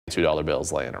$2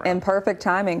 bills laying around. And perfect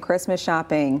timing, Christmas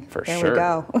shopping. For there sure. we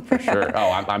go. For sure.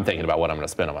 Oh, I'm thinking about what I'm going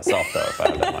to spend on myself, though, if I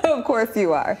have that money. Of course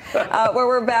you are. Well,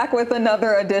 we're back with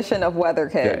another edition of Weather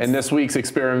Kids. Yeah, in this week's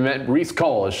experiment, Reese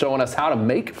Cole is showing us how to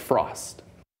make frost.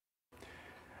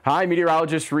 Hi,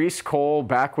 meteorologist Reese Cole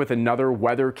back with another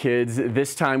Weather Kids.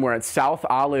 This time we're at South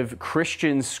Olive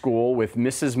Christian School with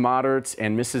Mrs. Moderts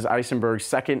and Mrs. Eisenberg's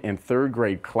second and third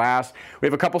grade class. We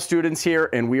have a couple students here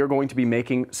and we are going to be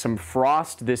making some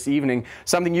frost this evening.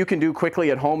 Something you can do quickly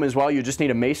at home as well. You just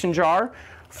need a mason jar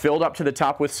filled up to the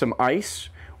top with some ice.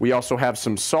 We also have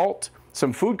some salt,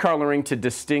 some food coloring to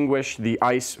distinguish the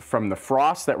ice from the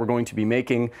frost that we're going to be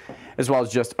making, as well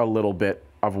as just a little bit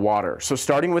of water. So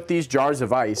starting with these jars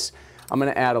of ice, I'm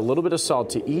going to add a little bit of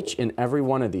salt to each and every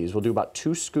one of these. We'll do about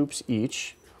 2 scoops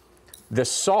each. The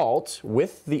salt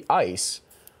with the ice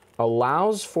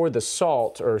allows for the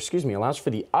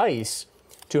ice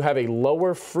to have a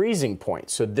lower freezing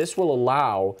point. So this will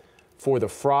allow for the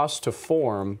frost to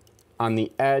form on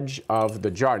the edge of the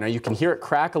jar. Now you can hear it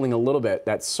crackling a little bit.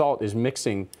 That salt is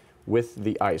mixing with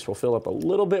the ice. We'll fill up a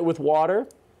little bit with water.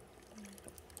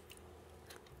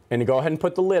 And go ahead and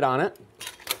put the lid on it.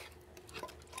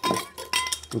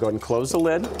 And go ahead and close the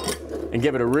lid and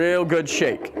give it a real good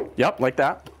shake. Yep, like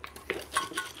that.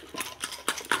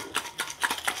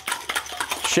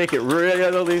 Shake it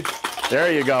really.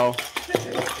 There you go.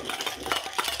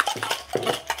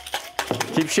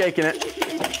 Keep shaking it.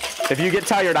 If you get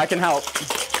tired, I can help.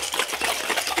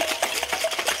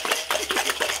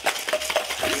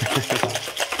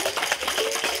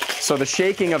 So the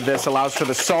shaking of this allows for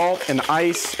the salt and the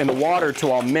ice and the water to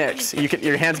all mix.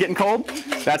 Your hand's getting cold?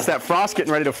 That's that frost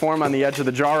getting ready to form on the edge of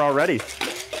the jar already.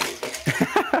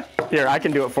 Here, I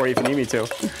can do it for you if you need me to.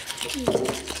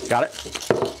 Got it?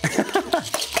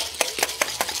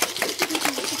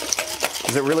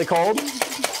 Is it really cold?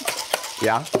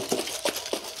 Yeah.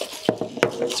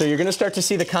 So you're going to start to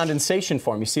see the condensation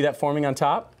form. You see that forming on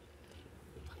top?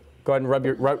 Go ahead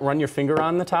and run your finger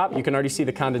on the top. You can already see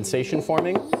the condensation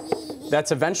forming.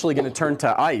 That's eventually going to turn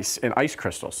to ice and ice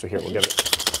crystals. So here, we'll give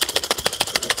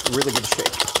it a really good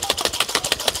shake.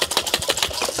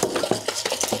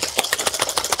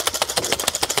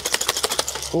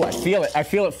 Oh, I feel it. I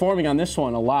feel it forming on this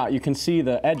one a lot. You can see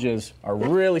the edges are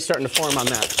really starting to form on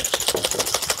that.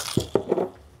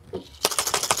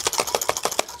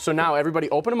 So now everybody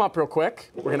open them up real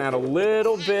quick. We're going to add a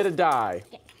little bit of dye.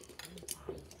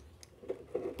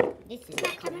 This is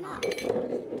not coming off.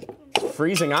 It's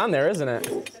freezing on there, isn't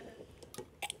it?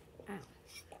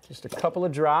 Just a couple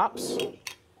of drops.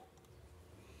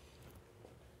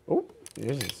 Oh,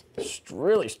 this is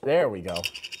really, there we go.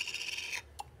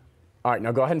 All right,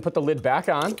 now go ahead and put the lid back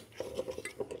on.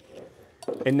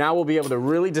 And now we'll be able to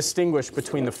really distinguish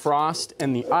between the frost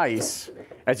and the ice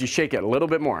as you shake it a little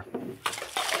bit more.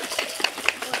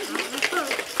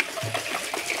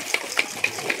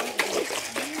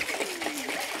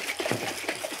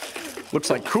 Looks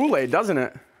like Kool-Aid, doesn't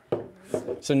it?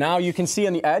 So now you can see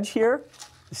on the edge here,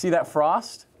 you see that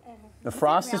frost? The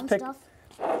frost is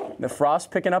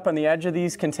picking up on the edge of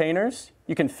these containers.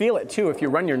 You can feel it too if you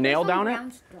run your nail down it.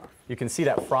 You can see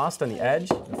that frost on the edge,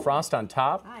 the frost on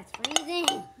top. Oh, it's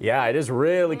freezing. Yeah, it is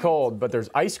really cold, but there's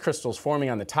ice crystals forming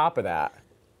on the top of that.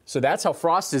 So that's how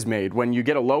frost is made. When you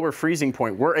get a lower freezing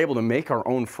point, we're able to make our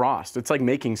own frost. It's like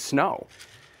making snow.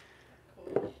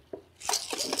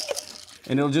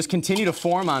 And it'll just continue to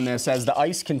form on this as the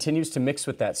ice continues to mix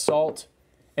with that salt.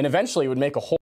 And eventually it would make a whole